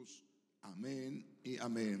Amén y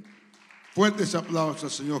amén. Fuertes aplausos al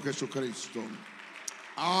Señor Jesucristo.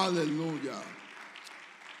 Aleluya.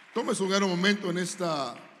 Tómese un momento en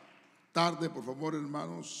esta tarde, por favor,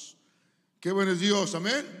 hermanos. Qué bueno es Dios,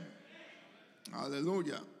 amén.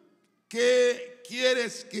 Aleluya. ¿Qué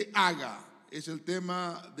quieres que haga? Es el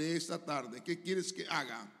tema de esta tarde. ¿Qué quieres que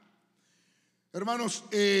haga? Hermanos,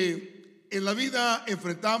 en la vida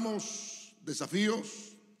enfrentamos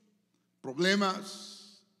desafíos, problemas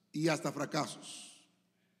y hasta fracasos.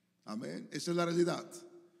 Amén. Esa es la realidad.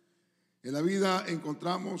 En la vida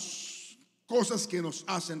encontramos cosas que nos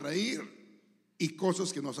hacen reír y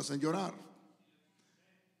cosas que nos hacen llorar.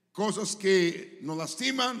 Cosas que nos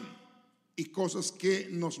lastiman y cosas que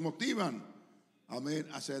nos motivan, amén,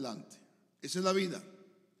 hacia adelante. Esa es la vida.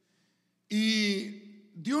 Y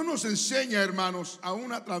Dios nos enseña, hermanos,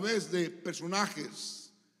 aún a través de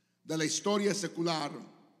personajes de la historia secular,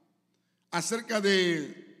 acerca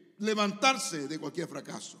de levantarse de cualquier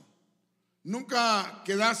fracaso. Nunca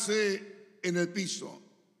quedarse en el piso,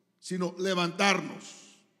 sino levantarnos.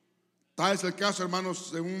 Tal es el caso,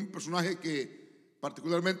 hermanos, de un personaje que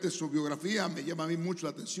particularmente su biografía me llama a mí mucho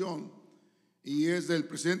la atención, y es del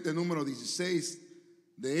presidente número 16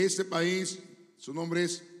 de ese país. Su nombre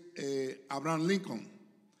es Abraham Lincoln.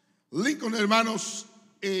 Lincoln, hermanos,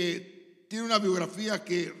 tiene una biografía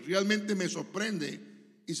que realmente me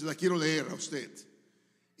sorprende y se la quiero leer a usted.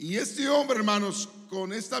 Y este hombre, hermanos,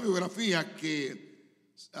 con esta biografía que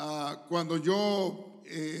cuando yo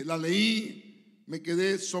la leí me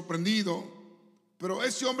quedé sorprendido, pero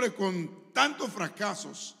ese hombre con tantos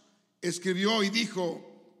fracasos escribió y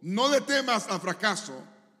dijo: no le temas al fracaso,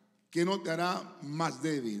 que no te hará más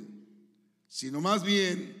débil, sino más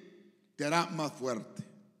bien te hará más fuerte.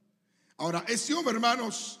 Ahora, ese hombre,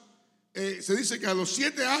 hermanos, se dice que a los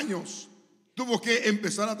 7 años tuvo que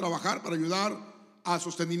empezar a trabajar para ayudar al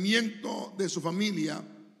sostenimiento de su familia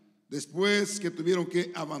después que tuvieron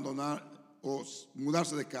que abandonar o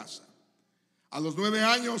mudarse de casa. A los 9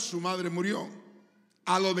 años su madre murió.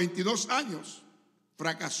 A los 22 años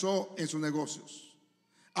fracasó en sus negocios.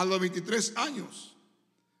 A los 23 años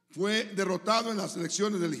fue derrotado en las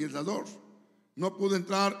elecciones de legislador. No pudo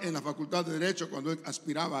entrar en la facultad de Derecho cuando él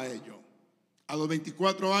aspiraba a ello. A los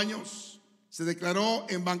 24 años se declaró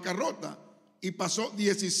en bancarrota y pasó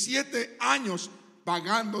 17 años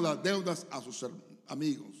pagando las deudas a sus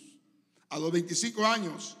amigos. A los 25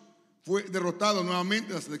 años fue derrotado nuevamente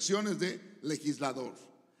en las elecciones de legislador.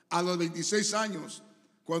 A los 26 años,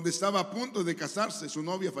 cuando estaba a punto de casarse, su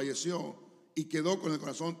novia falleció y quedó con el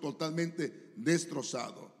corazón totalmente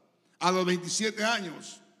destrozado. A los 27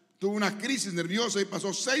 años tuvo una crisis nerviosa y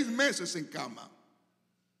pasó 6 meses en cama.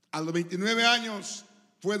 A los 29 años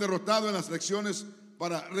fue derrotado en las elecciones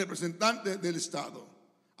para representante del estado.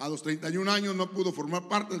 A los 31 años no pudo formar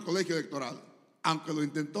parte del colegio electoral, aunque lo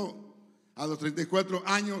intentó. A los 34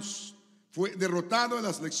 años fue derrotado en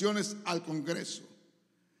las elecciones al Congreso.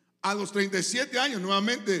 A los 37 años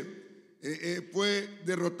nuevamente fue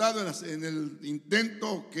derrotado en el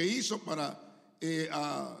intento que hizo para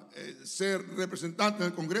ser representante en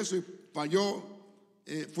el Congreso y falló,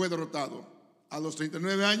 fue derrotado. A los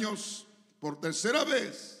 39 años, por tercera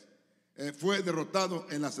vez, fue derrotado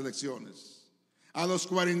en las elecciones. A los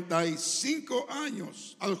 45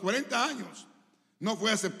 años, a los 40 años, no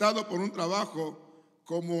fue aceptado por un trabajo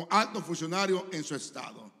como alto funcionario en su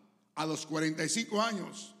estado. A los 45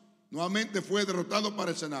 años, nuevamente fue derrotado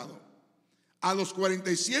para el Senado. A los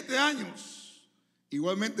 47 años,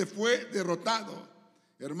 igualmente fue derrotado,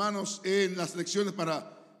 hermanos, en las elecciones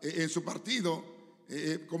en su partido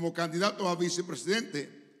como candidato a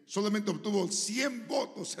vicepresidente. Solamente obtuvo 100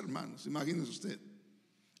 votos, hermanos, imagínense usted.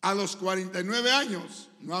 A los 49 años,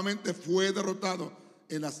 nuevamente fue derrotado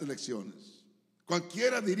en las elecciones.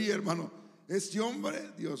 Cualquiera diría, hermano, este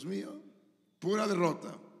hombre, Dios mío, pura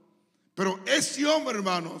derrota. Pero este hombre,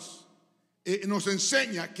 hermanos, nos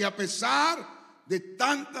enseña que a pesar de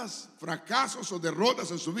tantos fracasos o derrotas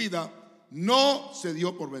en su vida, no se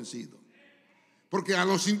dio por vencido. Porque a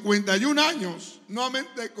los 51 años,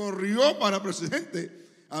 nuevamente corrió para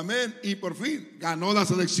presidente. Amén. Y por fin ganó las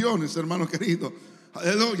elecciones, hermano querido.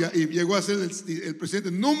 Aleluya. Y llegó a ser el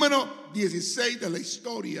presidente número 16 de la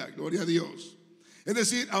historia. Gloria a Dios. Es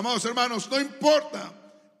decir, amados hermanos, no importa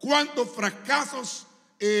cuántos fracasos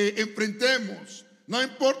enfrentemos, no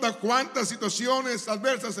importa cuántas situaciones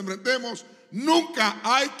adversas enfrentemos, nunca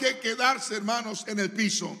hay que quedarse, hermanos, en el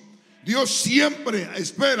piso. Dios siempre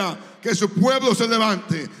espera que su pueblo se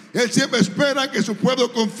levante. Él siempre espera que su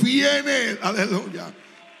pueblo confíe en Él. Aleluya.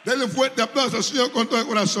 Denle un fuerte aplauso al Señor con todo el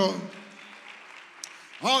corazón.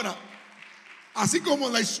 Ahora, Así como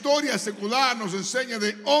la historia secular nos enseña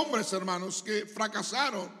de hombres, hermanos, que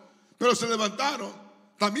fracasaron, pero se levantaron,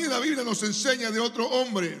 también la Biblia nos enseña de otro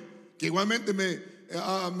hombre que igualmente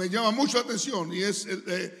me llama mucho la atención, y es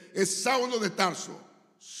Saulo de Tarso.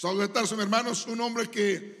 Saulo de Tarso, hermanos, un hombre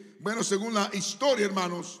que, bueno, según la historia,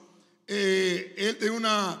 hermanos, él tenía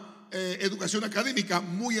una educación académica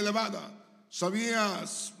muy elevada. Sabía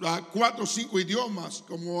 4 o 5 idiomas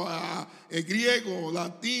como griego,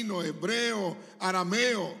 latino, hebreo,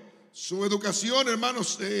 arameo. Su educación,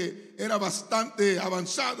 hermanos, era bastante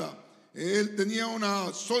avanzada. Él tenía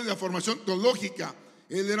una sólida formación teológica.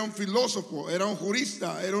 Él era un filósofo, era un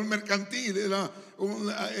jurista, era un mercantil,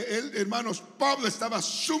 hermanos, Pablo estaba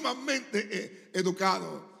sumamente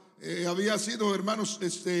educado. Había sido, hermanos,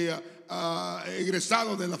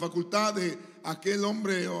 egresado de la facultad de aquel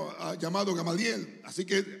hombre llamado Gamaliel. Así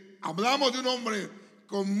que hablamos de un hombre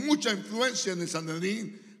con mucha influencia en el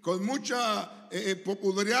Sanedrín, con mucha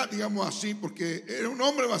popularidad, digamos así, porque era un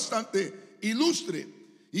hombre bastante ilustre.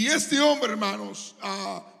 Y este hombre, hermanos,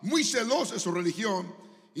 muy celoso de su religión,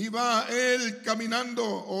 iba él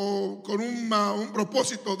caminando con un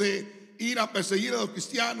propósito de ir a perseguir a los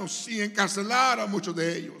cristianos y encarcelar a muchos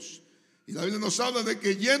de ellos. Y la Biblia nos habla de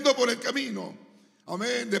que yendo por el camino,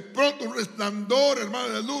 amén, de pronto un resplandor, hermano,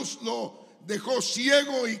 de luz lo dejó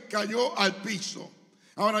ciego y cayó al piso.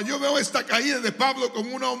 Ahora yo veo esta caída de Pablo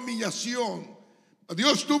como una humillación.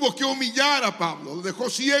 Dios tuvo que humillar a Pablo, lo dejó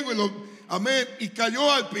ciego y cayó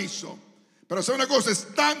al piso. Pero hace una cosa,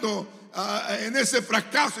 estando en ese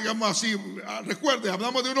fracaso, digamos así, recuerde,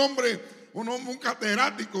 hablamos de un hombre, un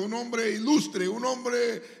catedrático, un hombre ilustre, un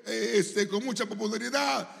hombre con mucha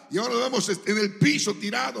popularidad, y ahora lo vemos en el piso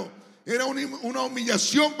tirado. Era una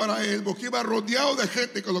humillación para él, porque iba rodeado de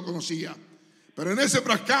gente que lo conocía. Pero en ese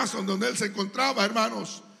fracaso en donde él se encontraba,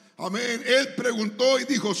 hermanos, amén, él preguntó y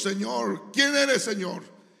dijo: Señor, ¿quién eres, Señor?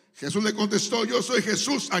 Jesús le contestó: yo soy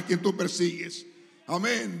Jesús a quien tú persigues.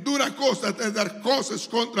 Amén. Dura cosa es dar cosas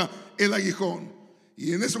contra el aguijón.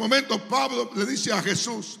 Y en ese momento Pablo le dice a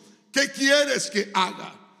Jesús: ¿qué quieres que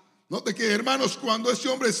haga? Note que, hermanos, cuando ese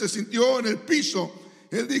hombre se sintió en el piso,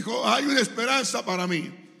 él dijo: hay una esperanza para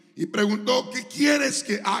mí. Y preguntó: ¿qué quieres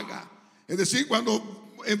que haga? Es decir,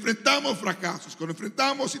 cuando enfrentamos fracasos, cuando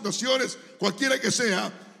enfrentamos situaciones, cualquiera que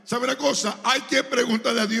sea, ¿sabe una cosa? Hay que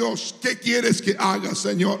preguntarle a Dios: ¿qué quieres que haga,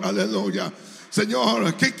 Señor? Aleluya.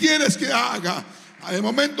 Señor, ¿qué quieres que haga? En el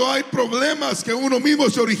momento hay problemas que uno mismo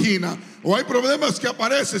se origina, o hay problemas que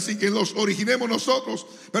aparecen sin que los originemos nosotros.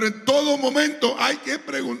 Pero en todo momento hay que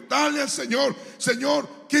preguntarle al Señor: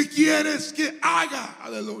 Señor, ¿qué quieres que haga?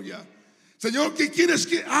 Aleluya. Señor, ¿qué quieres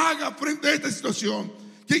que haga frente a esta situación?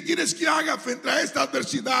 ¿Qué quieres que haga frente a esta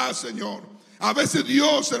adversidad, Señor? A veces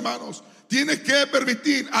Dios, hermanos, tiene que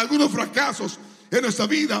permitir algunos fracasos en nuestra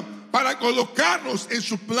vida para colocarnos en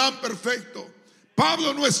su plan perfecto.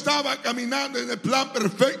 Pablo no estaba caminando en el plan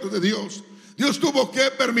perfecto de Dios. Dios tuvo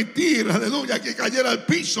que permitir, aleluya, que cayera al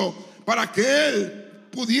piso para que él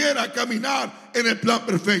pudiera caminar en el plan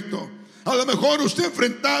perfecto. A lo mejor usted ha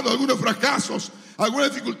enfrentado algunos fracasos,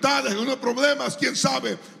 algunas dificultades, algunos problemas, quién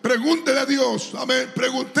sabe. Pregúntele a Dios, amén.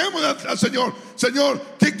 Preguntémosle al Señor: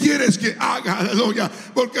 Señor, ¿qué quieres que haga? Aleluya.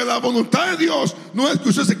 Porque la voluntad de Dios no es que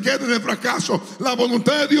usted se quede en el fracaso. La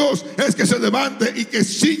voluntad de Dios es que se levante y que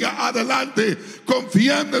siga adelante,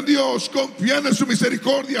 confiando en Dios, confiando en su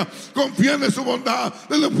misericordia, confiando en su bondad.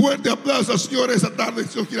 Denle fuerte aplauso al Señor esta tarde,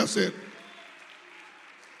 si lo quiere hacer.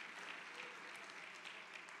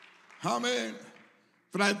 Amén.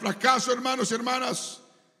 El fracaso, hermanos y hermanas,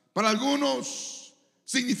 para algunos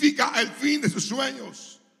significa el fin de sus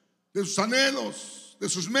sueños, de sus anhelos, de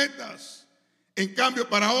sus metas. En cambio,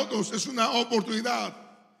 para otros es una oportunidad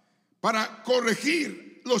para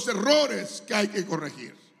corregir los errores que hay que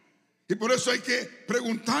corregir. Y por eso hay que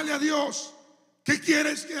preguntarle a Dios: ¿qué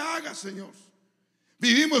quieres que haga, Señor?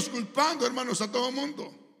 Vivimos culpando, hermanos, a todo el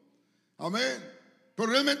mundo. Amén. Pero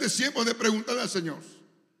realmente siempre de preguntarle al Señor.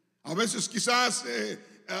 A veces quizás,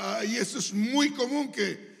 y esto es muy común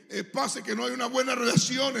que pase, que no hay una buena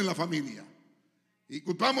relación en la familia. Y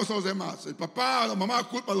culpamos a los demás. El papá, la mamá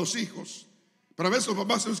culpa a los hijos. Pero a veces los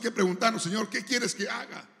papás tenemos que preguntarnos: Señor, ¿qué quieres que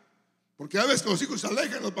haga? Porque a veces los hijos se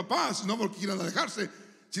alejan de los papás, no porque quieran alejarse,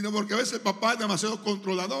 sino porque a veces el papá es demasiado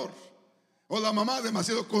controlador, o la mamá es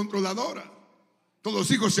demasiado controladora. Todos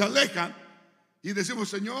los hijos se alejan y decimos: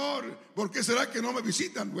 Señor, ¿por qué será que no me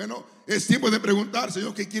visitan? Bueno, es tiempo de preguntar: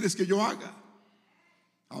 Señor, ¿qué quieres que yo haga?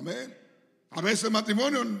 Amén. A veces el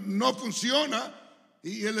matrimonio no funciona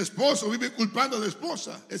y el esposo vive culpando a la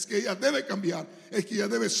esposa. Es que ella debe cambiar, es que ella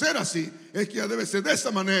debe ser así, es que ella debe ser de esta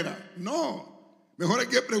manera. No, mejor hay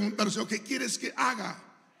que preguntar: Señor, ¿qué quieres que haga?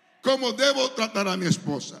 cómo debo tratar a mi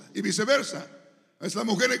esposa, y viceversa. Esta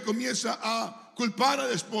mujer comienza a culpar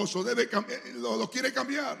al esposo, lo quiere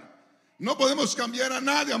cambiar. No podemos cambiar a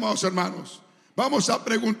nadie, amados hermanos. Vamos a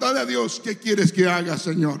preguntarle a Dios: ¿qué quieres que haga,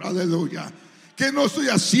 Señor? Aleluya. ¿Qué no estoy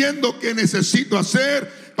haciendo que necesito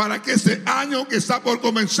hacer para que este año que está por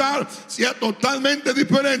comenzar sea totalmente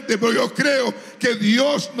diferente? Pero yo creo que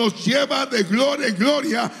Dios nos lleva de gloria en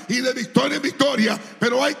gloria y de victoria en victoria.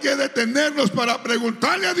 Pero hay que detenernos para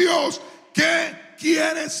preguntarle a Dios: ¿qué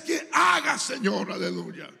quieres que haga, Señor?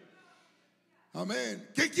 Aleluya. Amén.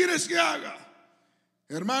 ¿Qué quieres que haga?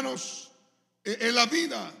 Hermanos, en la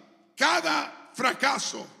vida, cada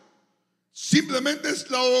fracaso simplemente es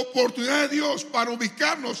la oportunidad de Dios para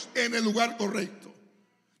ubicarnos en el lugar correcto.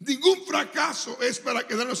 Ningún fracaso es para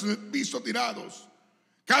quedarnos en el piso tirados.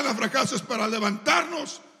 Cada fracaso es para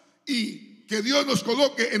levantarnos y que Dios nos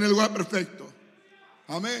coloque en el lugar perfecto.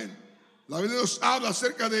 Amén. La Biblia nos habla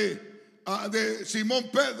acerca de Simón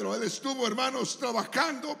Pedro. Él estuvo, hermanos,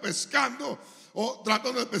 trabajando, pescando o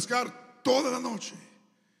tratando de pescar toda la noche.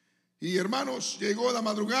 Y, hermanos, llegó la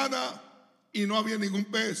madrugada y no había ningún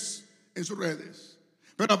pez en sus redes.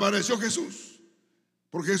 Pero apareció Jesús,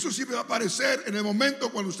 porque Jesús siempre va a aparecer en el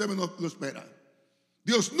momento cuando usted menos lo espera.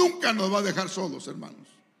 Dios nunca nos va a dejar solos, hermanos.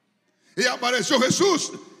 Y apareció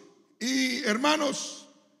Jesús y, hermanos,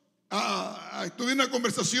 tuve una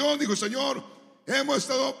conversación. Dijo: Señor, hemos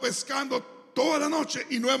estado pescando toda la noche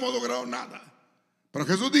y no hemos logrado nada. Pero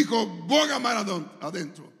Jesús dijo: boga mar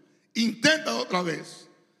adentro, inténtalo otra vez.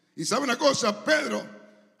 Y sabe una cosa, Pedro,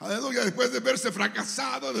 aleluya, después de verse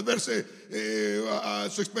fracasado, de verse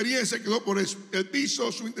su experiencia quedó por el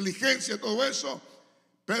piso, su inteligencia, todo eso,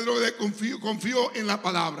 Pedro confió en la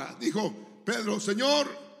palabra. Dijo Pedro: Señor,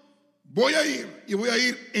 voy a ir y voy a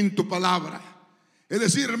ir en tu palabra. Es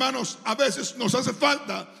decir, hermanos, a veces nos hace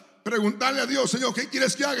falta preguntarle a Dios: Señor, ¿qué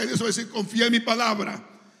quieres que haga? Y Dios va a decir: confía en mi palabra.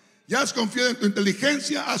 Ya has confiado en tu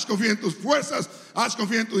inteligencia, has confiado en tus fuerzas, has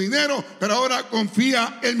confiado en tu dinero, pero ahora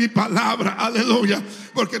confía en mi palabra. Aleluya.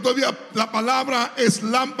 Porque todavía la palabra es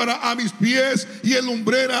lámpara a mis pies y es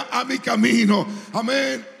lumbrera a mi camino.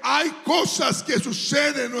 Amén. Hay cosas que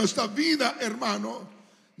suceden en nuestra vida, hermano,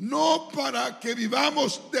 no para que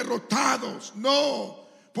vivamos derrotados. No,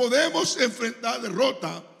 podemos enfrentar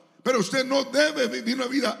derrota, pero usted no debe vivir una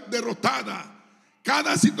vida derrotada.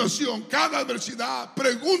 Cada situación, cada adversidad,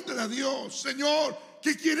 pregúntele a Dios: Señor,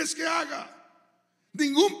 ¿qué quieres que haga?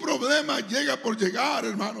 Ningún problema llega por llegar,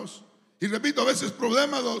 hermanos. Y repito, a veces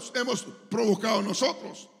problemas los hemos provocado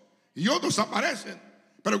nosotros y otros aparecen.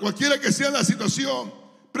 Pero cualquiera que sea la situación,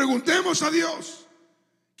 preguntemos a Dios: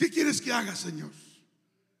 ¿qué quieres que haga, Señor?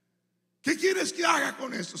 ¿Qué quieres que haga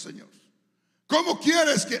con esto, Señor? ¿Cómo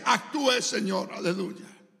quieres que actúe, Señor? Aleluya.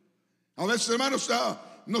 A veces, hermanos,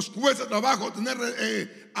 nos cuesta trabajo tener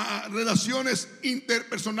relaciones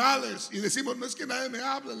interpersonales y decimos: no es que nadie me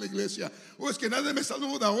habla en la iglesia, o es que nadie me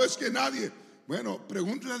saluda, o es que nadie. Bueno,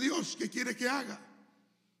 pregúntale a Dios: ¿qué quiere que haga?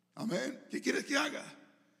 Amén. ¿Qué quiere que haga?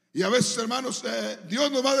 Y a veces, hermanos,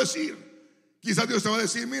 Dios nos va a decir, quizás Dios te va a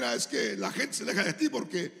decir: mira, es que la gente se aleja de ti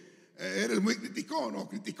porque eres muy criticón o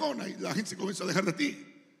criticona, y la gente se comienza a alejar de ti.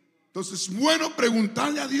 Entonces es bueno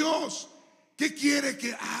preguntarle a Dios: ¿qué quiere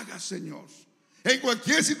que haga, Señor? En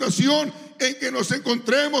cualquier situación en que nos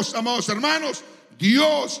encontremos, amados hermanos,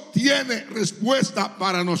 Dios tiene respuesta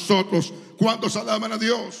para nosotros. ¿Cuántos alaban a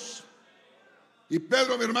Dios? Y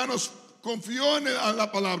Pedro, mis hermanos, confió en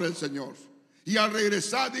la palabra del Señor. Y al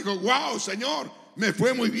regresar dijo: wow, Señor, me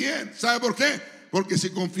fue muy bien. ¿Sabe por qué? Porque si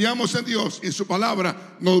confiamos en Dios y en su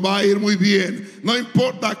palabra, nos va a ir muy bien. No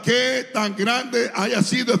importa qué tan grande haya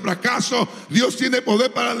sido el fracaso, Dios tiene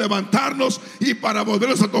poder para levantarnos y para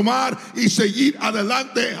volvernos a tomar y seguir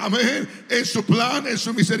adelante. Amén. En su plan, en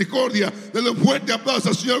su misericordia. Denle un fuerte aplauso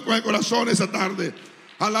al Señor con el corazón esta tarde.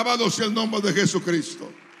 Alabado sea el nombre de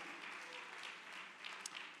Jesucristo.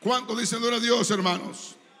 ¿Cuánto dicen gloria a Dios,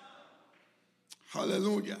 hermanos?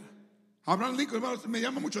 Aleluya. Abraham Lincoln, hermanos, me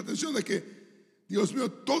llama mucho la atención de que, Dios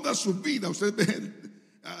mío, toda su vida, usted ve,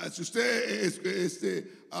 si usted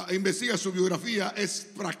investiga su biografía, es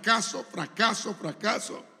fracaso, fracaso,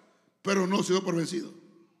 fracaso, pero no se dio por vencido.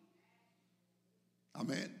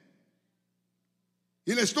 Amén.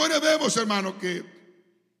 Y en la historia vemos, hermano, que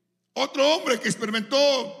otro hombre que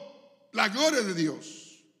experimentó la gloria de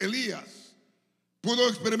Dios, Elías, pudo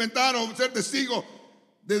experimentar o ser testigo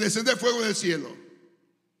de descender fuego del cielo.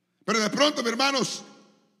 Pero de pronto, mis hermanos,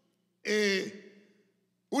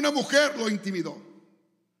 una mujer lo intimidó.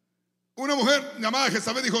 Una mujer llamada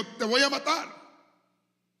Jezabel dijo: te voy a matar.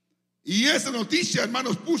 Y esa noticia,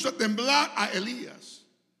 hermanos, puso a temblar a Elías.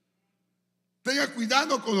 Tenga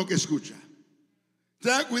cuidado con lo que escucha.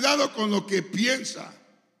 Tenga cuidado con lo que piensa.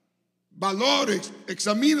 Valores,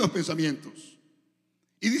 examine los pensamientos.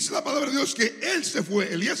 Y dice la palabra de Dios que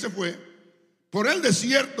Elías se fue por el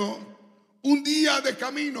desierto un día de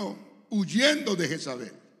camino, huyendo de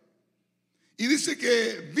Jezabel. Y dice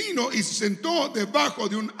que vino y se sentó debajo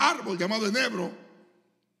de un árbol llamado enebro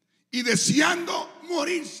y deseando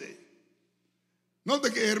morirse.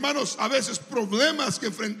 Note que, hermanos, a veces problemas que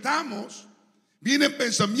enfrentamos vienen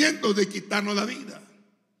pensamientos de quitarnos la vida.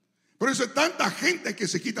 Por eso hay tanta gente que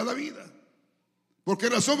se quita la vida. ¿Por qué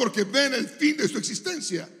razón? Porque ven el fin de su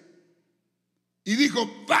existencia y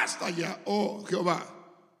dijo: basta ya, oh Jehová,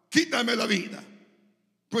 quítame la vida,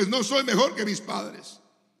 pues no soy mejor que mis padres.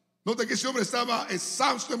 Note que ese hombre estaba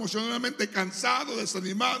exhausto, emocionalmente cansado,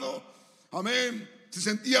 desanimado. Amén. Se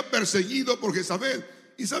sentía perseguido por Jezabel.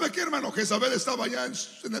 ¿Y sabe qué, hermano? Jezabel estaba allá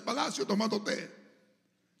en el palacio tomando té.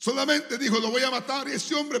 Solamente dijo: lo voy a matar. Y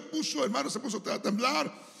ese hombre se puso a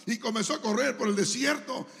temblar y comenzó a correr por el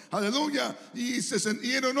desierto. Aleluya. Y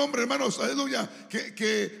era un hombre, hermanos, aleluya,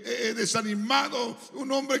 que desanimado,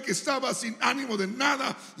 un hombre que estaba sin ánimo de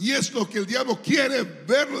nada. Y es lo que el diablo quiere,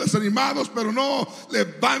 verlos desanimados. Pero no,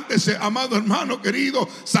 levántese, amado hermano querido,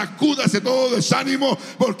 sacúdase todo desánimo,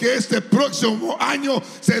 porque este próximo año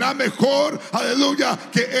será mejor, aleluya,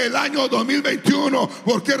 que el año 2021.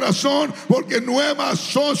 ¿Por qué razón? Porque nuevas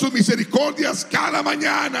son sus misericordias cada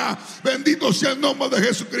mañana. Bendito sea el nombre de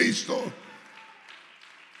Jesucristo.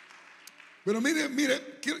 Pero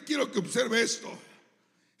mire, quiero que observe esto.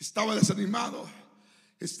 Estaba desanimado,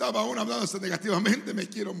 estaba aún hablando hasta negativamente: me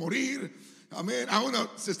quiero morir. Amén. Aún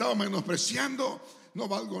se estaba menospreciando: no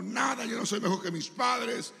valgo nada, yo no soy mejor que mis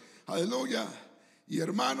padres. Aleluya. Y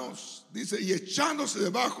hermanos, dice, y echándose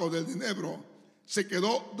debajo del enebro, se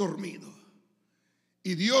quedó dormido.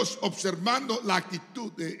 Y Dios, observando la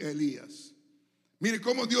actitud de Elías, mire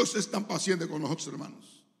cómo Dios es tan paciente con nosotros, hermanos.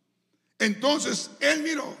 Entonces él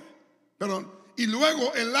miró, y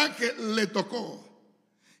luego el ángel le tocó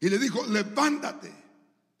y le dijo: levántate.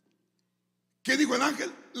 ¿Qué dijo el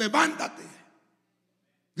ángel? Levántate.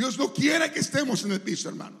 Dios no quiere que estemos en el piso,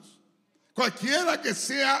 hermanos. Cualquiera que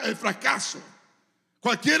sea el fracaso,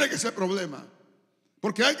 cualquiera que sea el problema,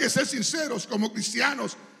 porque hay que ser sinceros, como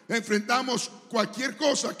cristianos enfrentamos cualquier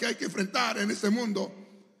cosa que hay que enfrentar en este mundo.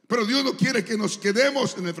 Pero Dios no quiere que nos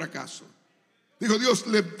quedemos en el fracaso. Dijo Dios: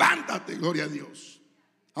 levántate, gloria a Dios.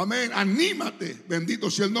 Amén, anímate, bendito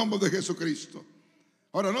sea el nombre de Jesucristo.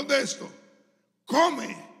 Ahora, no de esto,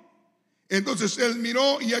 come. Entonces él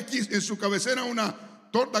miró, y aquí en su cabecera una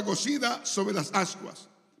torta cocida sobre las ascuas.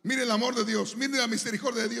 Mire el amor de Dios, mire la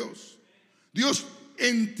misericordia de Dios. Dios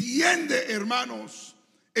entiende, hermanos,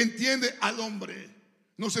 entiende al hombre,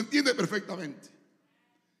 nos entiende perfectamente.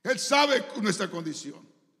 Él sabe nuestra condición.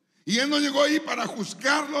 Y él no llegó ahí para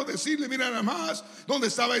juzgarlo, decirle: mira nada más, ¿dónde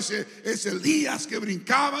estaba ese Elías que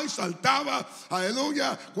brincaba y saltaba?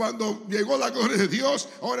 Aleluya, cuando llegó la gloria de Dios.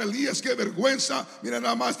 Ahora Elías, qué vergüenza, mira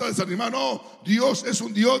nada más, está desanimado. No, Dios es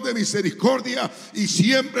un Dios de misericordia y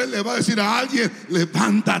siempre le va a decir a alguien: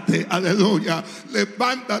 levántate, aleluya,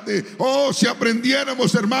 levántate. Oh, si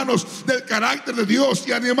aprendiéramos, hermanos, del carácter de Dios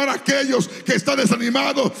y animar a aquellos que están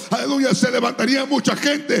desanimados, aleluya, se levantaría mucha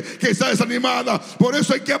gente que está desanimada. Por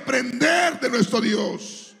eso hay que aprender de nuestro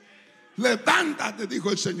Dios. Levántate,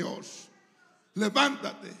 dijo el Señor,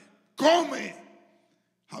 levántate, come.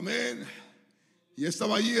 Amén. Y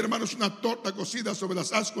estaba allí, hermanos, una torta cocida sobre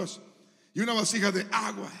las ascuas y una vasija de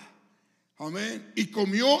agua. Amén. Y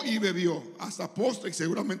comió y bebió, hasta postre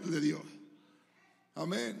seguramente le dio.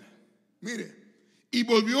 Amén. Mire, y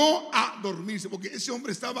volvió a dormirse, porque ese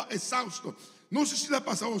hombre estaba exhausto. No sé si le ha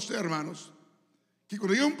pasado a usted, hermanos, que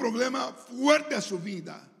cuando hay un problema fuerte a su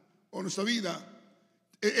vida o nuestra vida,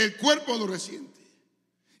 el cuerpo lo resiente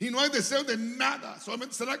y no hay deseo de nada,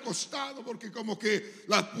 solamente estar acostado, porque como que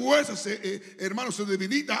las fuerzas, hermanos, se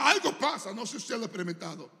debilitan. Algo pasa, no sé si usted lo ha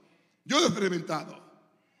experimentado. Yo lo he experimentado.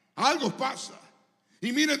 Algo pasa.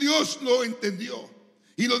 Y mire, Dios lo entendió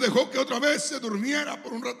y lo dejó que otra vez se durmiera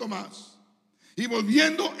por un rato más. Y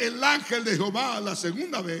volviendo el ángel de Jehová la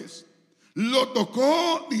segunda vez, lo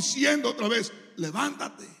tocó diciendo otra vez: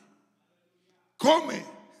 levántate, come.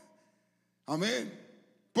 Amén.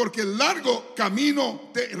 Porque el largo camino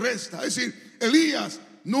te resta. Es decir, Elías,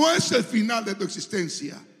 no es el final de tu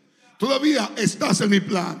existencia. Todavía estás en mi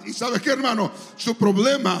plan. Y sabes qué, hermano, su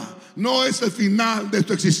problema no es el final de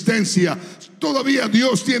tu existencia. Todavía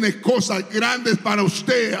Dios tiene cosas grandes para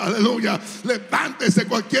usted. Aleluya. Levántese,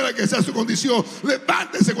 cualquiera que sea su condición.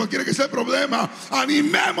 Levántese, cualquiera que sea el problema.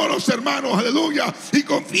 Animémonos, hermanos. Aleluya. Y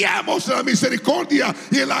confiemos en la misericordia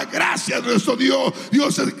y en la gracia de nuestro Dios.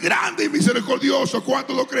 Dios es grande y misericordioso.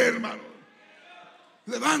 ¿Cuánto lo cree, hermano?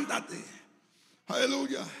 levántate.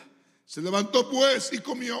 Aleluya. Se levantó pues y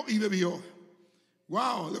comió y bebió.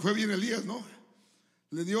 Wow, le fue bien Elías, ¿no?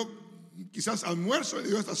 Le dio quizás almuerzo y le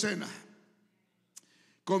dio esta cena.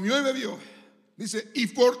 Comió y bebió. Dice, y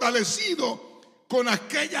fortalecido con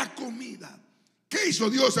aquella comida. ¿Qué hizo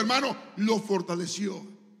Dios, hermano? Lo fortaleció.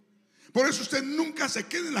 Por eso usted nunca se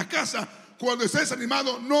quede en la casa. Cuando esté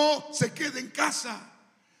desanimado, no se quede en casa.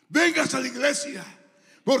 Vengas a la iglesia,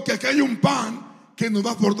 porque aquí hay un pan que nos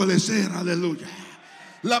va a fortalecer. Aleluya.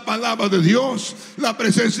 La palabra de Dios, la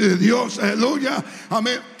presencia de Dios, aleluya,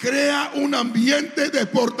 amén. Crea un ambiente de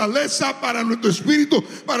fortaleza para nuestro espíritu,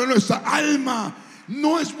 para nuestra alma.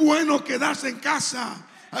 No es bueno quedarse en casa,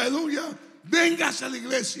 aleluya. Véngase a la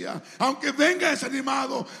iglesia, aunque venga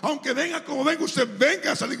desanimado, aunque venga como venga, usted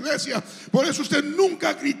véngase a la iglesia. Por eso usted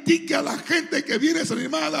nunca critique a la gente que viene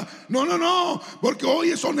desanimada. No, porque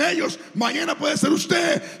hoy son ellos, mañana puede ser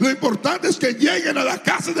usted. Lo importante es que lleguen a la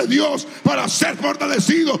casa de Dios para ser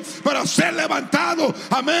fortalecidos, para ser levantados,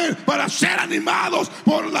 amén, para ser animados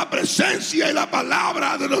por la presencia y la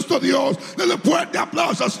palabra de nuestro Dios. Denle fuerte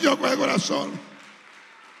aplauso al Señor con el corazón.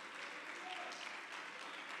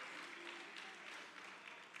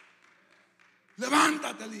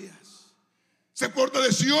 Levántate, Elías. Se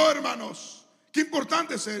fortaleció, hermanos. Qué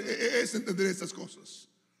importante es entender estas cosas.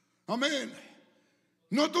 Amén.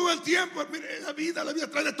 No todo el tiempo. Mire, la vida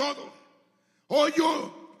trae de todo. Hoy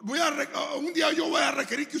un día yo voy a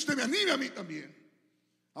requerir que usted me anime a mí también.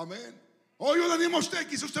 Amén. Hoy yo le animo a usted,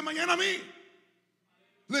 quizá usted mañana a mí.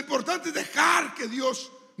 Lo importante es dejar que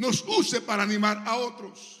Dios nos use para animar a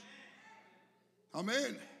otros.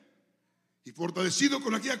 Amén. Y fortalecido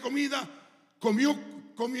con aquella comida,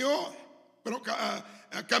 pero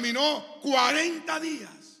caminó 40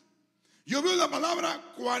 días. Yo veo la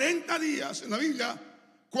palabra 40 días en la Biblia,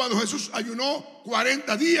 cuando Jesús ayunó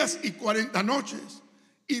 40 días y 40 noches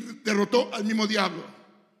y derrotó al mismo diablo.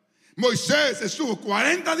 Moisés estuvo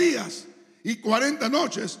 40 días y 40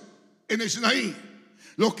 noches en el Sinaí.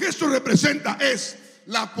 Lo que esto representa es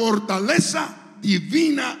la fortaleza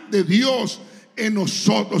divina de Dios en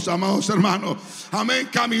nosotros, amados hermanos. Amén.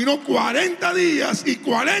 Caminó 40 días y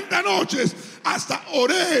 40 noches hasta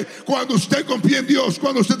oré. Cuando usted confía en Dios,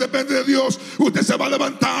 cuando usted depende de Dios, usted se va a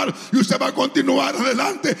levantar y usted va a continuar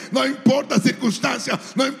adelante. No importa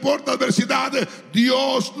circunstancias, no importa adversidades,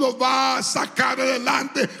 Dios lo va a sacar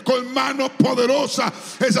adelante con mano poderosa.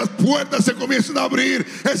 Esas puertas se comienzan a abrir,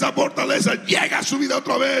 esa fortaleza llega a su vida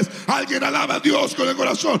otra vez. Alguien alaba a Dios con el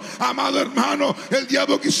corazón. Amado hermano, el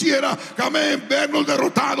diablo quisiera, amén, vernos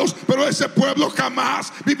derrotados, pero ese pueblo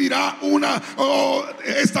jamás vivirá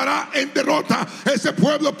estará en derrota. Ese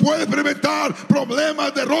pueblo puede experimentar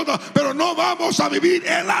problemas, derrota, pero no vamos a vivir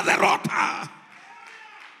en la derrota.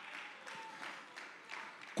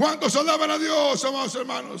 ¿Cuántos alaban a Dios, amados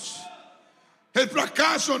hermanos? El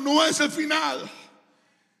fracaso no es el final.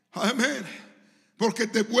 Amén. Porque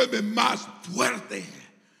te vuelve más fuerte.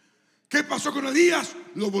 ¿Qué pasó con Elías?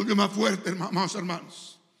 Lo volvió más fuerte, amados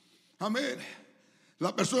hermanos. Amén.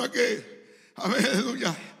 La persona que, amén,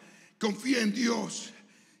 aleluya, confía en Dios,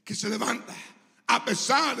 que se levanta a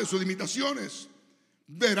pesar de sus limitaciones,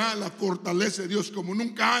 verá la fortaleza de Dios como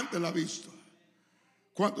nunca antes la ha visto.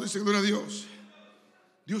 ¿Cuánto dice gloria a Dios?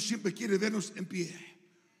 Dios siempre quiere vernos en pie,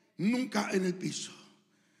 nunca en el piso.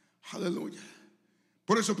 Aleluya.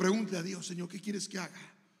 Por eso pregúntale a Dios: Señor, ¿qué quieres que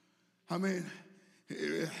haga? Amén.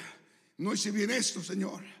 No hice bien esto,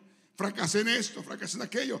 Señor. Fracasé en esto, fracasé en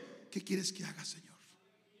aquello. ¿Qué quieres que haga, Señor?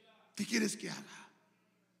 ¿Qué quieres que haga?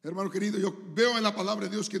 Hermano querido, yo veo en la palabra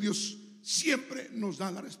de Dios que Dios siempre nos da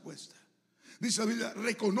la respuesta. Dice la Biblia: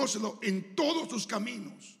 reconócelo en todos tus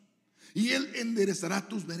caminos y Él enderezará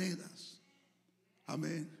tus veredas.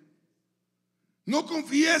 Amén. No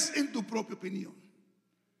confíes en tu propia opinión,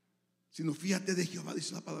 sino fíjate de Jehová,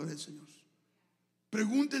 dice la palabra del Señor.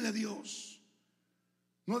 Pregúntele a Dios.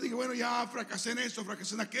 No diga: bueno, ya fracasé en esto,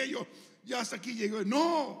 fracasé en aquello, ya hasta aquí llegué.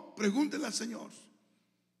 No, pregúntele al Señor: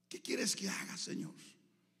 ¿qué quieres que haga, Señor?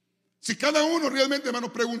 Si cada uno realmente,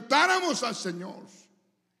 hermano, preguntáramos al Señor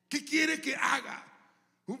 ¿qué quiere que haga?,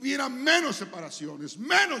 hubiera menos separaciones,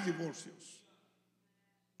 menos divorcios.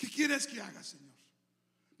 ¿Qué quieres que haga, Señor?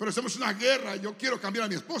 Pero hacemos una guerra: yo quiero cambiar a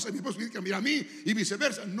mi esposa y mi esposa quiere cambiar a mí, y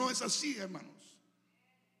viceversa. No es así, hermanos.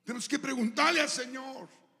 Tenemos que preguntarle al Señor: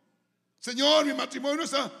 Señor, mi matrimonio no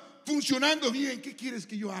está funcionando bien. ¿Qué quieres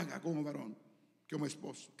que yo haga como varón, como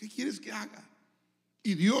esposo? ¿Qué quieres que haga?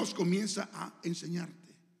 Y Dios comienza a enseñarte.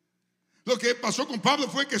 Lo que pasó con Pablo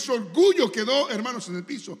fue que su orgullo quedó, hermanos, en el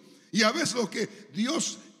piso. Y a veces lo que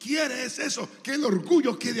Dios quiere es eso, que el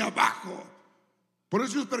orgullo quede abajo. Por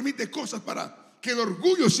eso Dios permite cosas para que el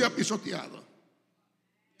orgullo sea pisoteado.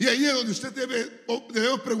 Y ahí es donde usted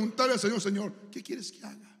debe preguntarle al Señor: Señor, ¿qué quieres que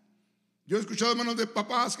haga? Yo he escuchado hermanos de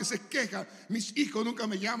papás que se quejan: mis hijos nunca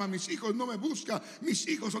me llaman, mis hijos no me buscan, mis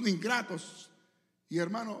hijos son ingratos. Y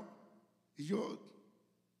hermano, y yo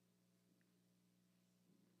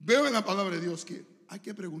veo en la palabra de Dios que hay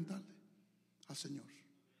que preguntarle al Señor,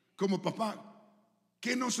 como papá,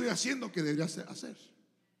 ¿qué no estoy haciendo que debería hacer?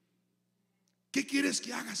 ¿Qué quieres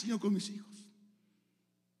que haga, Señor, con mis hijos?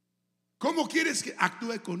 ¿Cómo quieres que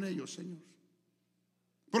actúe con ellos, Señor?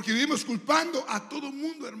 Porque vivimos culpando a todo el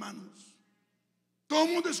mundo, hermanos. Todo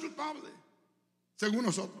el mundo es culpable, según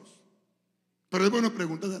nosotros. Pero es bueno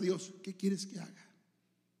preguntarle a Dios: ¿qué quieres que haga?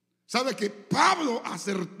 ¿Sabe que Pablo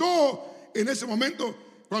acertó en ese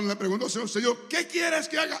momento cuando le preguntó al Señor: Señor, ¿qué quieres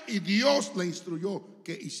que haga? Y Dios le instruyó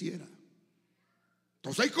que hiciera.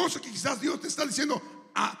 Entonces hay cosas que quizás Dios te está diciendo: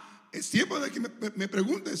 es tiempo de que me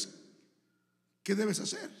preguntes qué debes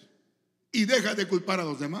hacer. Y deja de culpar a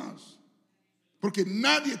los demás, porque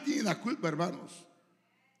nadie tiene la culpa, hermanos.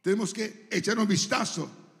 Tenemos que echar un vistazo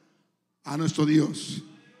a nuestro Dios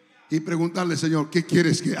y preguntarle: Señor, ¿qué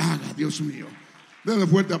quieres que haga, Dios mío? Denle un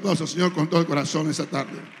fuerte aplauso al Señor con todo el corazón esta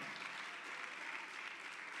tarde.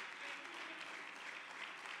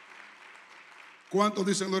 ¿Cuántos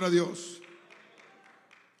dicen gloria a Dios?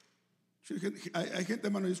 Hay gente,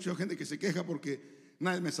 hermano, yo he escuchado gente que se queja porque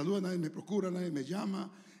nadie me saluda, nadie me procura, nadie me llama.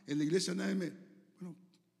 En la iglesia nadie bueno,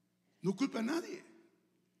 no culpa a nadie.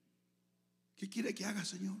 ¿Qué quiere que haga,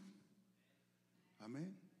 Señor?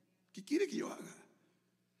 Amén. ¿Qué quiere que yo haga?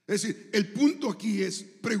 Es decir, el punto aquí es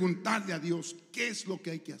preguntarle a Dios qué es lo que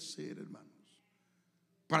hay que hacer, hermanos,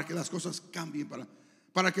 para que las cosas cambien,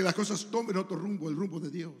 para que las cosas tomen otro rumbo, el rumbo de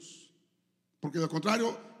Dios. Porque de lo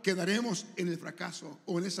contrario quedaremos en el fracaso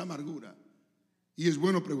o en esa amargura. Y es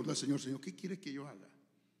bueno preguntar al Señor: Señor, ¿qué quiere que yo haga?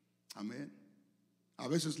 Amén. A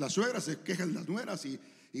veces las suegras se quejan de las nueras y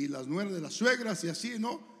las nueras de las suegras y así,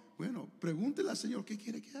 ¿no? Bueno, pregúntele al Señor: ¿qué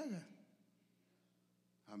quiere que haga?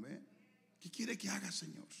 Amén. ¿Qué quiere que haga,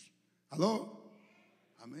 Señor? ¿Aló?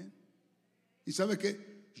 Amén. Y ¿sabe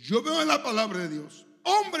qué? Yo veo en la palabra de Dios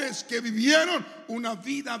hombres que vivieron una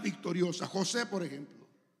vida victoriosa. José, por ejemplo.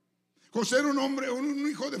 José era un hombre, un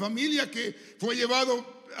hijo de familia que fue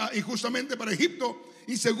llevado injustamente para Egipto.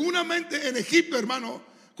 Y seguramente en Egipto, hermano,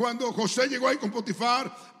 cuando José llegó ahí con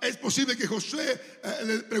Potifar, es posible que José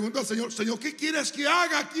le preguntó al Señor: Señor, ¿qué quieres que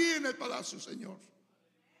haga aquí en el palacio, Señor?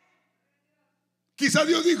 Quizá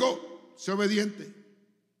Dios dijo: sea obediente,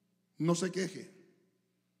 no se queje.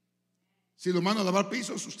 Si lo manda a lavar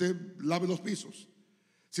pisos, usted lave los pisos.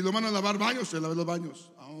 Si lo manda a lavar baños, usted lave los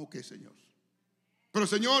baños. Ok, Señor. Pero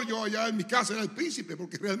Señor, yo allá en mi casa era el príncipe,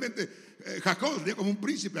 porque realmente Jacob tenía como un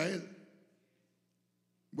príncipe a él.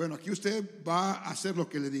 Bueno, aquí usted va a hacer lo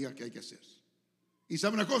que le diga que hay que hacer. Y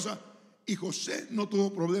sabe una cosa, y José no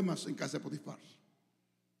tuvo problemas en casa de Potifar.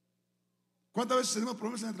 ¿Cuántas veces tenemos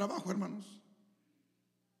problemas en el trabajo, hermanos?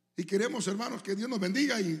 Y queremos, hermanos, que Dios nos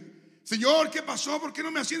bendiga. Y Señor, ¿qué pasó? ¿Por qué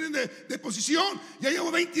no me ascienden de posición? Ya llevo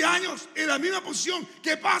 20 años en la misma posición.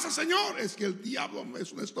 ¿Qué pasa, Señor? Es que el diablo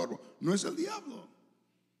es un estorbo. No es el diablo.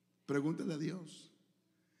 Pregúntele a Dios.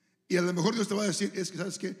 Y a lo mejor Dios te va a decir: es que,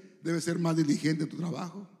 ¿sabes qué? Debes ser más diligente en tu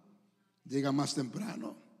trabajo. Llega más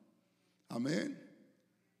temprano. Amén.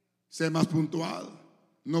 Sé más puntual.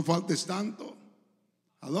 No faltes tanto.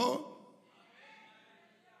 ¿Aló?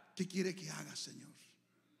 ¿Qué quiere que haga, Señor?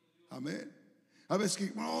 Amén. A veces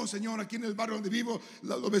que, oh, Señor, aquí en el barrio donde vivo,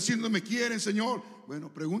 los vecinos no me quieren, Señor.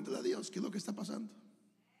 Bueno, pregúntale a Dios qué es lo que está pasando.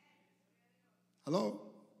 ¿Aló?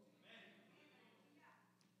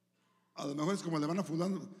 A lo mejor es como la hermana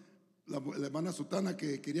fulano, la hermana Sutana,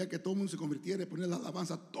 que quería que todo el mundo se convirtiera y poner la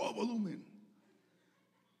alabanza a todo volumen.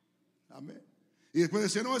 Amén. Y después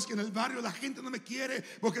decía: no, es que en el barrio la gente no me quiere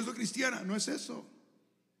porque soy cristiana. No es eso.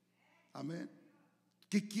 Amén.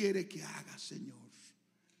 ¿Qué quiere que haga, Señor?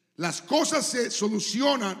 Las cosas se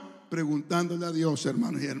solucionan preguntándole a Dios,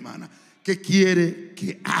 hermanos y hermanas, ¿qué quiere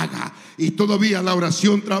que haga? Y todavía la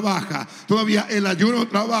oración trabaja, todavía el ayuno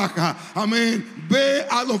trabaja. Amén. Ve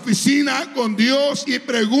a la oficina con Dios y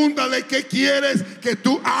pregúntale qué quieres que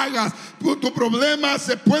tú hagas. Tu problema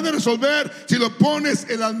se puede resolver si lo pones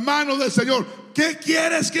en las manos del Señor. ¿Qué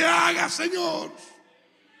quieres que haga, Señor?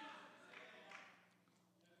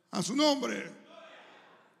 A su nombre.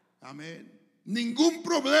 Amén. Ningún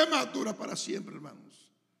problema dura para siempre,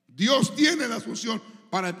 hermanos. Dios tiene la solución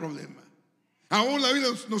para el problema. Aún la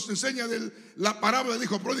Biblia nos enseña de la parábola del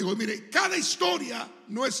hijo pródigo. Mire, cada historia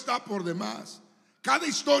no está por demás. Cada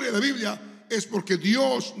historia de la Biblia es porque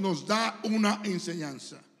Dios nos da una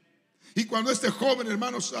enseñanza. Y cuando este joven,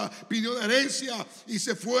 hermanos, pidió la herencia y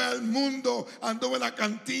se fue al mundo, anduvo en la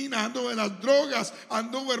cantina, anduvo en las drogas,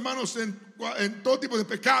 anduvo, hermanos, en todo tipo de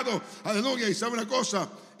pecado. Aleluya. Y sabe una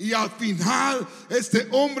cosa, y al final este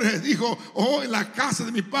hombre dijo: oh, en la casa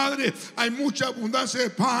de mi padre hay mucha abundancia de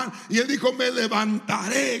pan. Y él dijo: me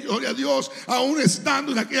levantaré, gloria a Dios, aún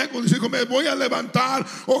estando en aquella condición. Dijo: me voy a levantar.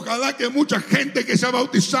 Ojalá que mucha gente que se ha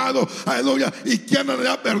bautizado, aleluya, y que andan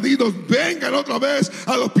ya perdidos, vengan otra vez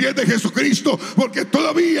a los pies de Jesucristo, porque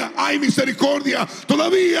todavía hay misericordia,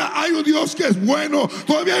 todavía hay un Dios que es bueno,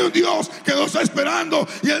 todavía hay un Dios que nos está esperando.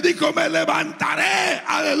 Y él dijo: me levantaré,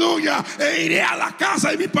 aleluya, e iré a la casa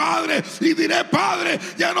de mi padre y diré: Padre,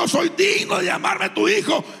 ya no soy digno de llamarme tu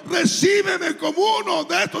hijo, recíbeme como uno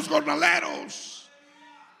de estos jornaleros.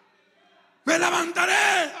 Me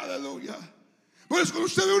levantaré, aleluya. Por eso, cuando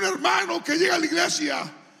usted ve un hermano que llega a la iglesia,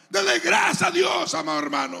 dele gracias a Dios, amado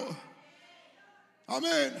hermano.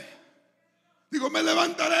 Amén. Digo: me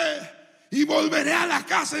levantaré y volveré a la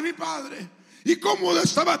casa de mi padre. Y como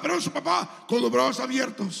estaba esperando su papá, con los brazos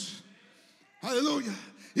abiertos, aleluya.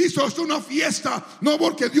 Hizo esto una fiesta, no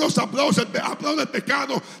porque Dios aplaude el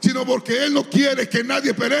pecado, sino porque Él no quiere que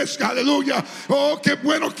nadie perezca. Aleluya. Oh, qué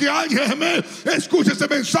bueno que alguien escuche este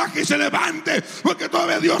mensaje y se levante, porque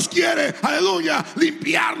todavía Dios quiere, aleluya,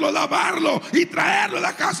 limpiarlo, lavarlo y traerlo a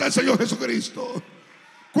la casa del Señor Jesucristo.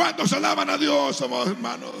 ¿Cuántos alaban a Dios, amados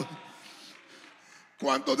hermanos?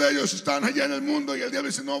 ¿Cuántos de ellos están allá en el mundo y el diablo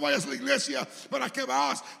dice: no vayas a la iglesia? ¿Para qué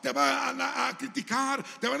vas? Te van a criticar,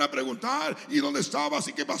 te van a preguntar: ¿y dónde estabas?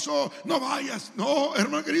 ¿Y qué pasó? No vayas. No,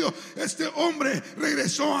 hermano querido, este hombre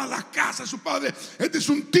regresó a la casa de su padre. Este es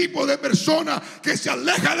un tipo de persona que se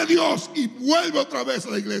aleja de Dios y vuelve otra vez a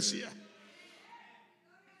la iglesia.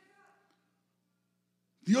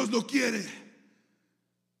 Dios no quiere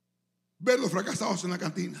verlos fracasados en la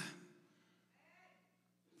cantina.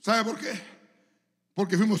 ¿Sabe por qué?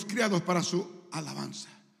 Porque fuimos criados para su alabanza.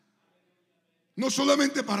 No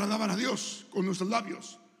solamente para alabar a Dios con nuestros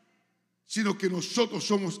labios, sino que nosotros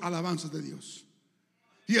somos alabanzas de Dios.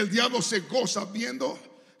 Y el diablo se goza viendo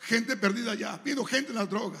gente perdida allá, viendo gente en las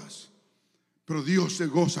drogas. Pero Dios se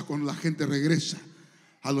goza cuando la gente regresa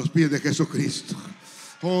a los pies de Jesucristo.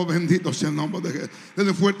 Oh, bendito sea el nombre de Jesús.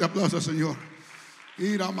 Denle un fuerte aplauso al Señor.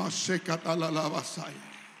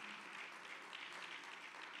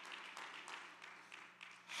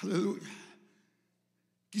 Aleluya.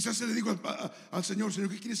 Quizás se le dijo al Señor: Señor,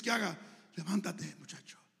 ¿qué quieres que haga? Levántate,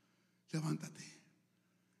 muchacho, levántate.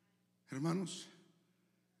 Hermanos,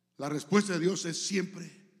 la respuesta de Dios es siempre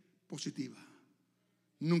positiva,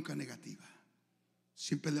 nunca negativa.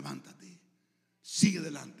 Siempre levántate, sigue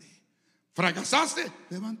adelante. ¿Fracasaste?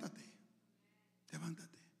 Levántate,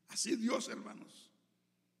 levántate. Así es Dios, hermanos.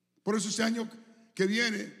 Por eso este año que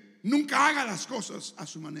viene, nunca haga las cosas a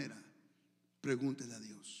su manera. Pregúntele a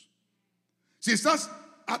Dios. Si estás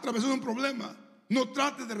atravesando un problema, no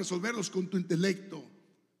trates de resolverlos con tu intelecto,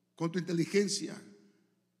 con tu inteligencia,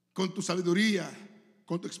 con tu sabiduría,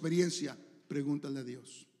 con tu experiencia. Pregúntale a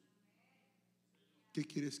Dios: ¿qué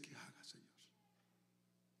quieres que haga, Señor?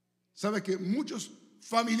 Sabe que muchos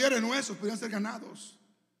familiares nuestros podrían ser ganados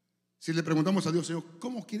si le preguntamos a Dios: Señor,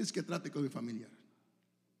 ¿cómo quieres que trate con mi familiar?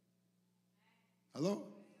 ¿Aló?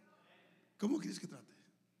 ¿Cómo quieres que trate?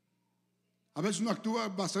 A veces uno actúa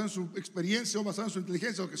basado en su experiencia o basado en su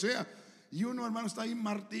inteligencia o lo que sea, y uno, hermano, está ahí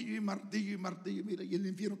martillo y martillo y martillo. Mira, y el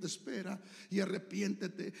infierno te espera, y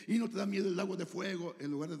arrepiéntete, y no te da miedo el agua de fuego.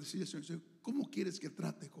 En lugar de decirle: Señor, ¿cómo quieres que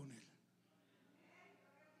trate con él?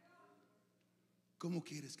 ¿Cómo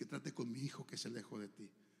quieres que trate con mi hijo que se alejó de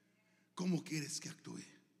ti? ¿Cómo quieres que actúe?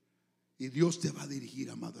 Y Dios te va a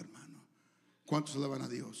dirigir, amado hermano. ¿Cuántos alaban a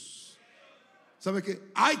Dios? ¿Sabe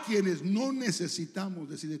que hay quienes no necesitamos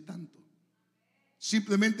decirle tanto?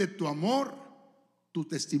 Simplemente tu amor, tu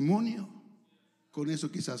testimonio, con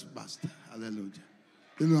eso quizás basta. Aleluya.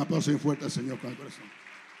 Denle un aplauso bien fuerte al Señor con el corazón.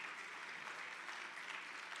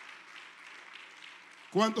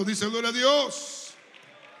 ¿Cuántos dicen gloria a Dios?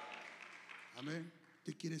 Amén.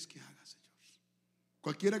 ¿Qué quieres que haga, Señor?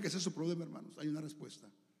 Cualquiera que sea su problema, hermanos, hay una respuesta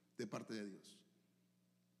de parte de Dios.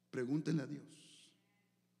 Pregúntenle a Dios.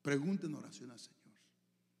 Pregunten oración al Señor.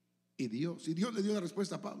 Y Dios le dio la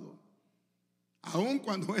respuesta a Pablo, aun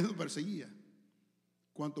cuando él lo perseguía.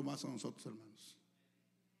 ¿Cuánto más a nosotros, hermanos?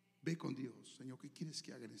 Ve con Dios. Señor, ¿qué quieres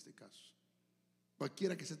que haga en este caso?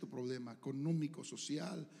 Cualquiera que sea tu problema, económico,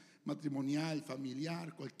 social, matrimonial,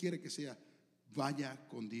 familiar, cualquiera que sea, vaya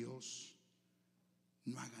con Dios.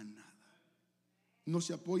 No haga nada. No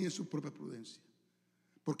se apoye en su propia prudencia,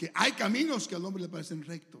 porque hay caminos que al hombre le parecen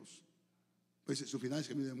rectos, pues su final es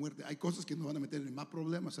camino de muerte. Hay cosas que nos van a meter en más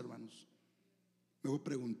problemas, hermanos. Mejor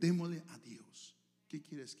preguntémosle a Dios, ¿qué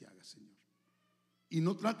quieres que haga, Señor? Y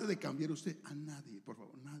no trate de cambiar usted a nadie, por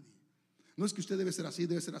favor, nadie. No es que usted debe ser así,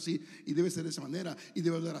 y debe ser de esa manera, y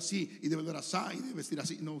debe hablar así, y debe hablar así, y debe vestir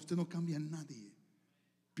así. No, usted no cambia a nadie.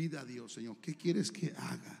 Pida a Dios, Señor, ¿qué quieres que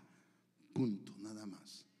haga? Punto, nada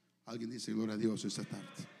más. Alguien dice gloria a Dios esta tarde.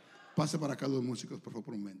 Pase para acá los músicos, por favor,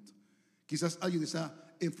 por un momento. Quizás alguien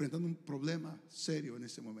está enfrentando un problema serio en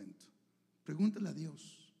este momento. Pregúntale a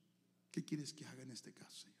Dios, ¿qué quieres que haga en este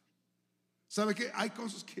caso, Señor? ¿Sabe qué? Hay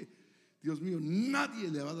cosas que, Dios mío, nadie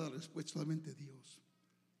le va a dar respuesta, solamente Dios.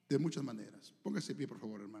 De muchas maneras. Póngase de pie, por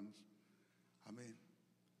favor, hermanos. Amén.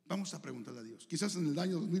 Vamos a preguntarle a Dios. Quizás en el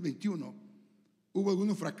año 2021 hubo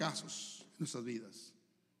algunos fracasos en nuestras vidas.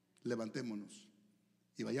 Levantémonos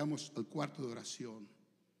y vayamos al cuarto de oración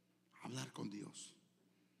a hablar con Dios.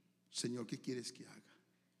 Señor, ¿qué quieres que haga?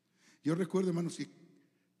 Yo recuerdo, hermanos, que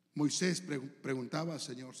Moisés preguntaba al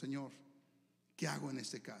Señor, Señor, ¿qué hago en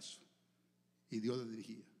este caso? Y Dios le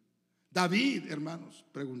dirigía. David, hermanos,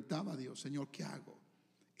 preguntaba a Dios, Señor, ¿qué hago?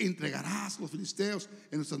 ¿Entregarás a los filisteos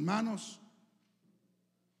en nuestras manos?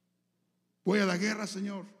 ¿Voy a la guerra,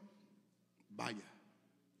 Señor? Vaya,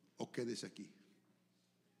 o quédese aquí.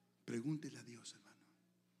 Pregúntele a Dios, hermano.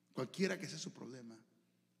 Cualquiera que sea su problema,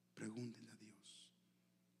 pregúntele a Dios.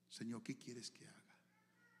 Señor, ¿qué quieres que haga?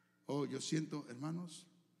 Oh, yo siento, hermanos,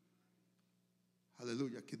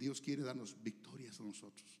 aleluya, que Dios quiere darnos victorias a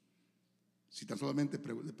nosotros, si tan solamente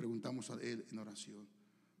le preguntamos a Él en oración.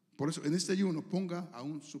 Por eso en este ayuno ponga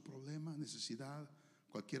aún su problema, necesidad,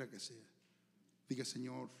 cualquiera que sea. Diga,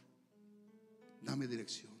 Señor, dame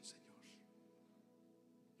dirección, Señor.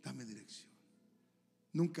 Dame dirección.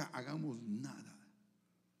 Nunca hagamos nada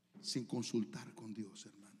sin consultar con Dios,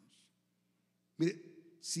 hermanos.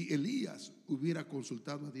 Mire, si Elías hubiera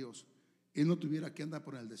consultado a Dios, él no tuviera que andar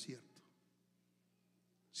por el desierto.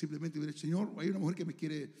 Simplemente hubiera dicho, Señor, hay una mujer que me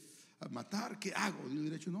quiere matar, ¿qué hago? Y yo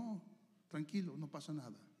hubiera dicho, no, tranquilo, no pasa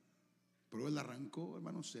nada. Pero él arrancó,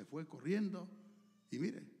 hermano, se fue corriendo. Y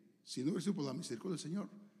mire, si no hubiera sido por la misericordia del Señor,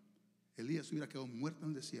 Elías hubiera quedado muerto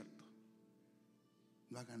en el desierto.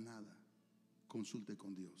 No haga nada, consulte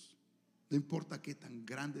con Dios. No importa qué tan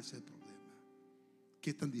grande sea el problema,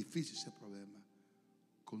 qué tan difícil sea el problema,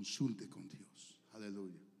 consulte con Dios.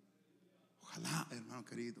 Aleluya. Ojalá, hermano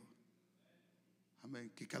querido,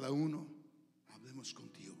 amén, que cada uno hablemos con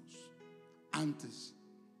Dios antes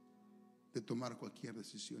de tomar cualquier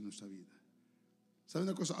decisión en nuestra vida. ¿Sabe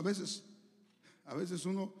una cosa? A veces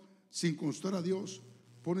uno, sin consultar a Dios,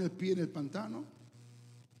 pone el pie en el pantano.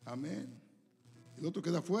 Amén. El otro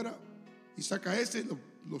queda afuera y saca ese,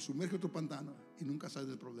 lo sumerge en otro pantano y nunca sale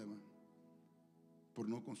del problema por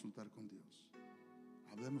no consultar con Dios.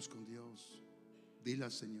 Hablemos con Dios. Dile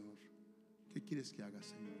al Señor, ¿qué quieres que haga,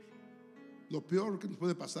 Señor? Lo peor que nos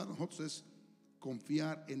puede pasar a nosotros es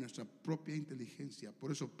confiar en nuestra propia inteligencia.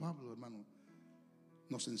 Por eso Pablo, hermano,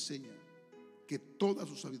 nos enseña que toda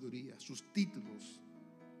su sabiduría, sus títulos,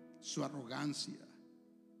 su arrogancia,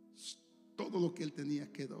 todo lo que él tenía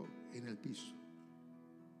quedó en el piso.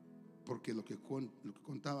 Porque lo que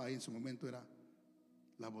contaba ahí en ese momento era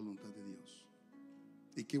la voluntad de Dios.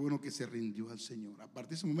 Y qué bueno que se rindió al Señor. A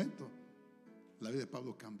partir de ese momento, la vida de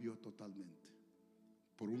Pablo cambió totalmente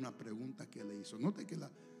por una pregunta que él le hizo. Note que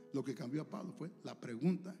lo que cambió a Pablo fue la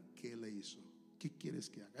pregunta que él le hizo. ¿Qué quieres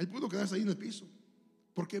que haga? Él pudo quedarse ahí en el piso.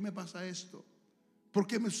 ¿Por qué me pasa esto? ¿Por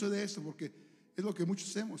qué me sucede esto? Porque es lo que muchos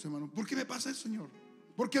hacemos, hermano. ¿Por qué me pasa esto, Señor?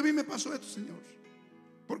 ¿Por qué a mí me pasó esto, Señor?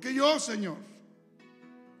 ¿Por qué yo, Señor?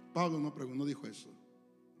 Pablo no dijo eso.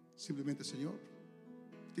 Simplemente, Señor,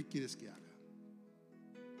 ¿qué quieres que haga?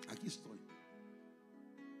 Aquí estoy.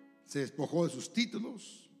 Se despojó de sus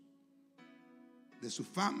títulos, de su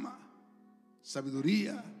fama,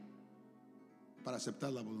 sabiduría, para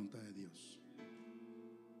aceptar la voluntad de Dios.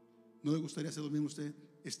 ¿No le gustaría hacer lo mismo a usted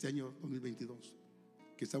este año 2022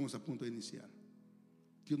 que estamos a punto de iniciar?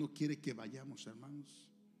 Dios no quiere que vayamos, hermanos,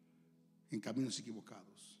 en caminos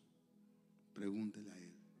equivocados. Pregúntele a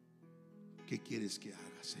Él, ¿qué quieres que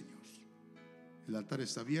haga, Señor? El altar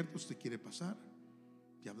está abierto, usted quiere pasar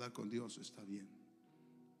y hablar con Dios, está bien.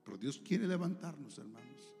 Pero Dios quiere levantarnos,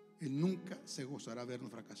 hermanos. Él nunca se gozará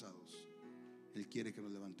vernos fracasados. Él quiere que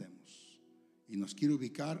nos levantemos y nos quiere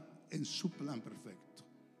ubicar en su plan perfecto.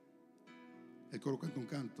 El coro canta un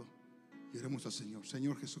canto y oremos al Señor.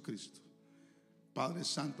 Señor Jesucristo, Padre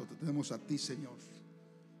Santo, te tenemos a ti, Señor.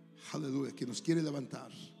 Aleluya, que nos quiere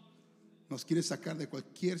levantar, nos quiere sacar de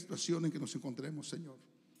cualquier situación en que nos encontremos, Señor.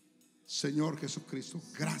 Señor Jesucristo,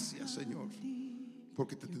 gracias, Señor,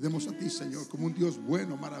 porque te tenemos a ti, Señor, como un Dios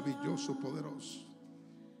bueno, maravilloso, poderoso.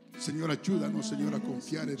 Señor, ayúdanos, Señor, a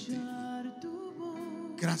confiar en ti.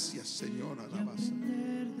 Gracias, Señor, alabanza.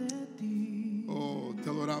 Oh, te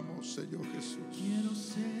adoramos, Señor Jesús.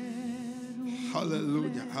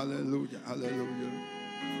 Aleluya, aleluya, aleluya.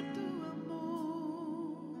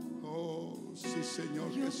 Oh, sí,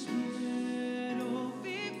 Señor Jesús.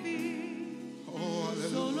 Oh,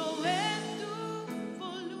 aleluya.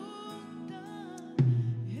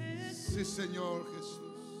 Sí, Señor Jesús.